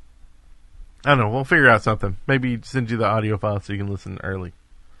 I don't know. We'll figure out something. Maybe send you the audio file so you can listen early.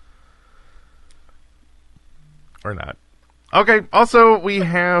 Or not. Okay. Also, we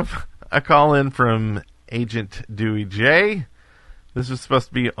have a call in from Agent Dewey J. This was supposed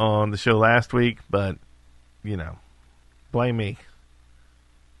to be on the show last week, but, blame me.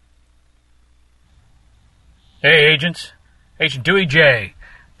 Hey, agents. Agent Dewey J.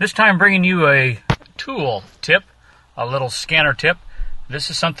 This time bringing you a tool tip, a little scanner tip. This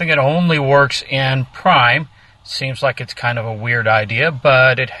is something that only works in Prime. Seems like it's kind of a weird idea,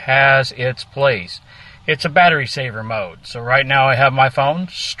 but it has its place. It's a battery saver mode. So right now I have my phone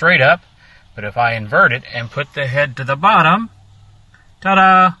straight up, but if I invert it and put the head to the bottom,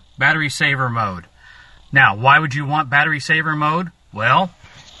 ta-da, battery saver mode. Now, why would you want battery saver mode? Well,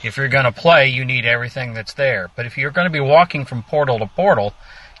 if you're going to play, you need everything that's there. But if you're going to be walking from portal to portal,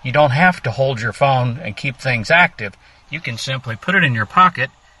 you don't have to hold your phone and keep things active. You can simply put it in your pocket,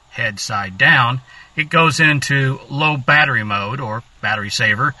 head side down. It goes into low battery mode or battery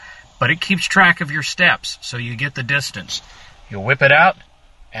saver, but it keeps track of your steps, so you get the distance. You whip it out,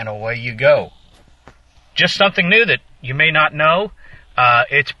 and away you go. Just something new that you may not know.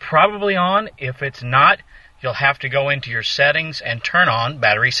 It's probably on. If it's not, you'll have to go into your settings and turn on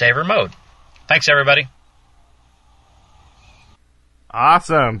battery saver mode. Thanks, everybody.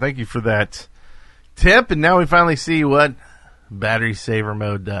 Awesome. Thank you for that tip. And now we finally see what battery saver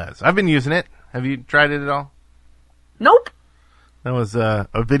mode does. I've been using it. Have you tried it at all? Nope. That was a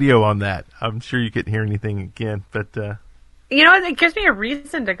video on that. I'm sure you couldn't hear anything again, but... it gives me a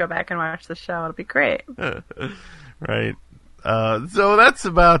reason to go back and watch the show. It'll be great. Right. So that's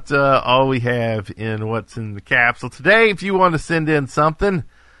about all we have in What's in the Capsule today. If you want to send in something,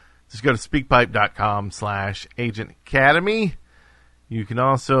 just go to speakpipe.com/Agent Academy. You can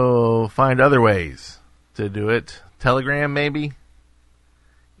also find other ways to do it. Telegram, maybe.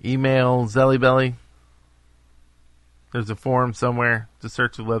 Email Zellybelly. There's a forum somewhere. Just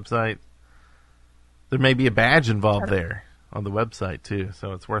search the website. There may be a badge involved there on the website, too,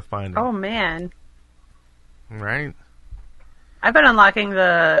 so it's worth finding. Oh, man. Right? I've been unlocking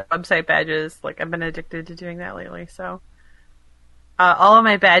the website badges. I've been addicted to doing that lately, so... all of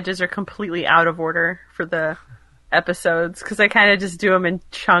my badges are completely out of order for the episodes, because I kind of just do them in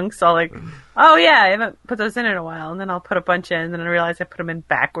chunks. I'll oh yeah, I haven't put those in a while, and then I'll put a bunch in, and then I realize I put them in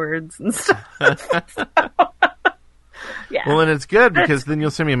backwards and stuff. Yeah. Well, and it's good, because then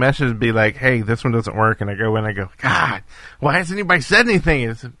you'll send me a message and be like, hey, this one doesn't work, and I go in and I go, God, why hasn't anybody said anything?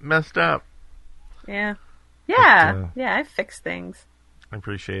 It's messed up. Yeah. Yeah. Yeah, I fix things. I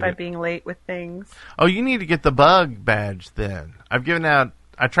appreciate it. By being late with things. Oh, you need to get the bug badge then. I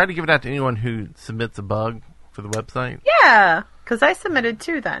tried to give it out to anyone who submits a bug for the website. Yeah, because I submitted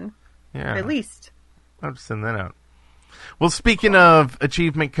 2 then. Yeah. At least. I'll just send that out. Well, speaking of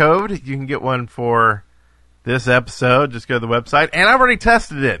achievement code, you can get one for this episode. Just go to the website. And I've already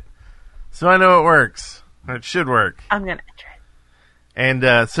tested it, so I know it works. Or it should work. I'm going to enter it.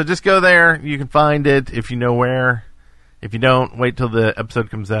 And so just go there. You can find it if you know where. If you don't, wait till the episode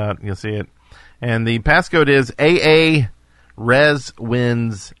comes out and you'll see it. And the passcode is AA Res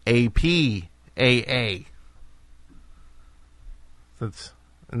Wins AP AA. That's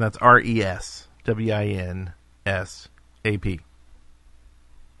RES WINS AP.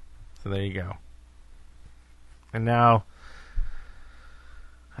 So there you go. And now,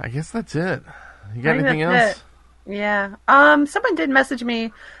 I guess that's it. You got anything else? It. Yeah. Someone did message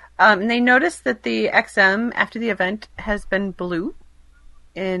me. And they noticed that the XM after the event has been blue,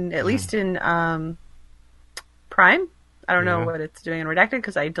 at least in Prime. I don't know what it's doing in Redacted,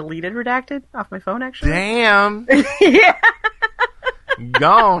 because I deleted Redacted off my phone, actually. Damn. Yeah.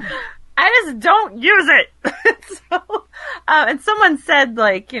 Gone. I just don't use it. So, and someone said,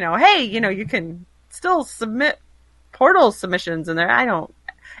 like, hey, you can still submit Portal submissions in there. I don't.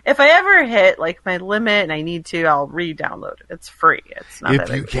 If I ever hit like my limit and I need to, I'll re-download it. It's free. It's not if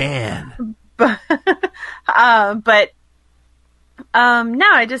that you big. can. But no,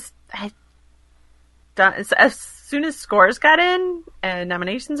 I done as soon as scores got in and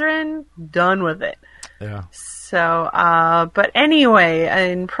nominations are in, done with it. Yeah. So, but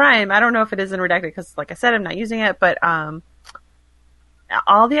anyway, in Prime, I don't know if it is in Redacted because, like I said, I'm not using it. But all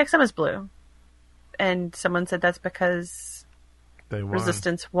the XM is blue, and someone said that's because they won.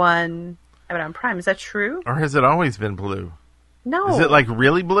 Resistance won. But on Prime, is that true? Or has it always been blue? No. Is it like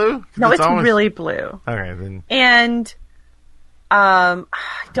really blue? No, it's really blue. Okay, then. And I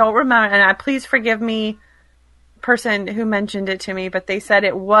don't remember, and please forgive me, person who mentioned it to me, but they said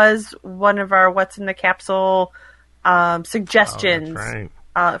it was one of our What's in the Capsule suggestions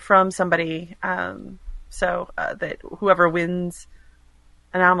from somebody. So that whoever wins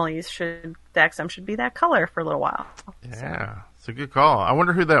anomalies the XM should be that color for a little while. Yeah, it's a good call. I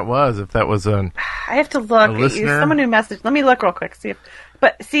wonder who that was. If that was I have to look. Someone who messaged. Let me look real quick. See,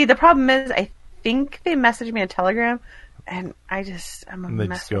 the problem is, I think they messaged me on Telegram, and I'm a and they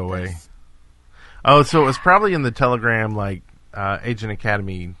mess just go with away. this. Oh, so it was probably in the Telegram, like Agent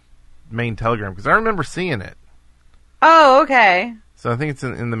Academy main Telegram, because I remember seeing it. Oh, okay. So I think it's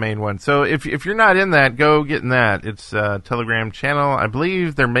in the main one. So if you're not in that, go get in that. It's a Telegram channel. I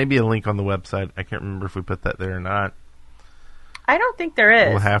believe there may be a link on the website. I can't remember if we put that there or not. I don't think there is.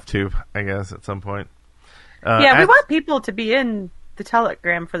 We'll have to, I guess, at some point. Yeah, we want people to be in the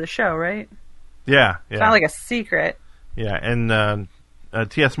Telegram for the show, right? Yeah. It's not like a secret. Yeah, and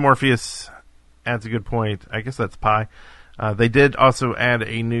T.S. Morpheus adds a good point. I guess that's Pi. They did also add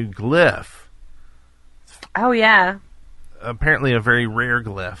a new glyph. Oh, yeah. Apparently a very rare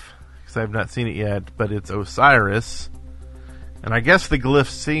glyph, because I've not seen it yet, but it's Osiris. And I guess the glyph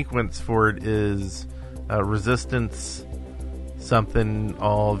sequence for it is resistance, something,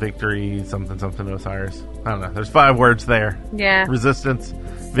 all, victory, something, something, Osiris. I don't know. There's 5 words there. Yeah. Resistance,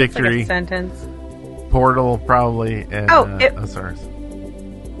 victory, like a sentence. Portal, probably, and Osiris.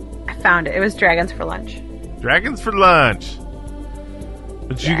 I found it. It was Dragons for Lunch. Dragons for Lunch.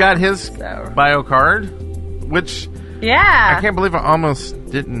 But you got his bio card, which I can't believe I almost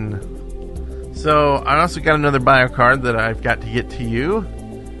didn't. So I also got another bio card that I've got to get to you.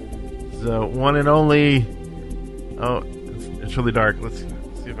 So one and only. Oh, it's really dark. Let's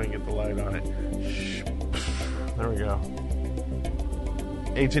see if I can get the light on it. There we go.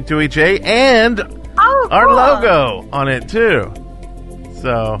 Agent 2HA and our logo on it too.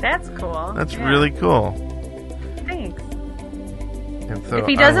 So that's cool. That's really cool. Thanks. And so if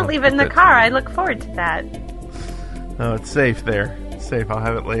he doesn't leave it in the car, I look forward to that. No, it's safe there. It's safe. I'll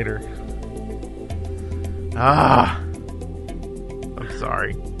have it later. I'm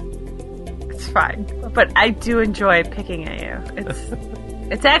sorry. It's fine. But I do enjoy picking at you.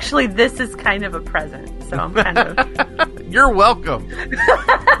 It's actually, this is kind of a present. So I'm kind of... You're welcome.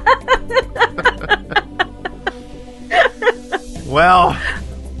 Well,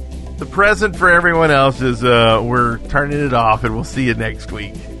 the present for everyone else is we're turning it off and we'll see you next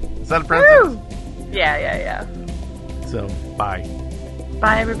week. Is that a present? Woo! Yeah. So, bye.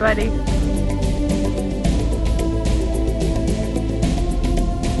 Bye, everybody.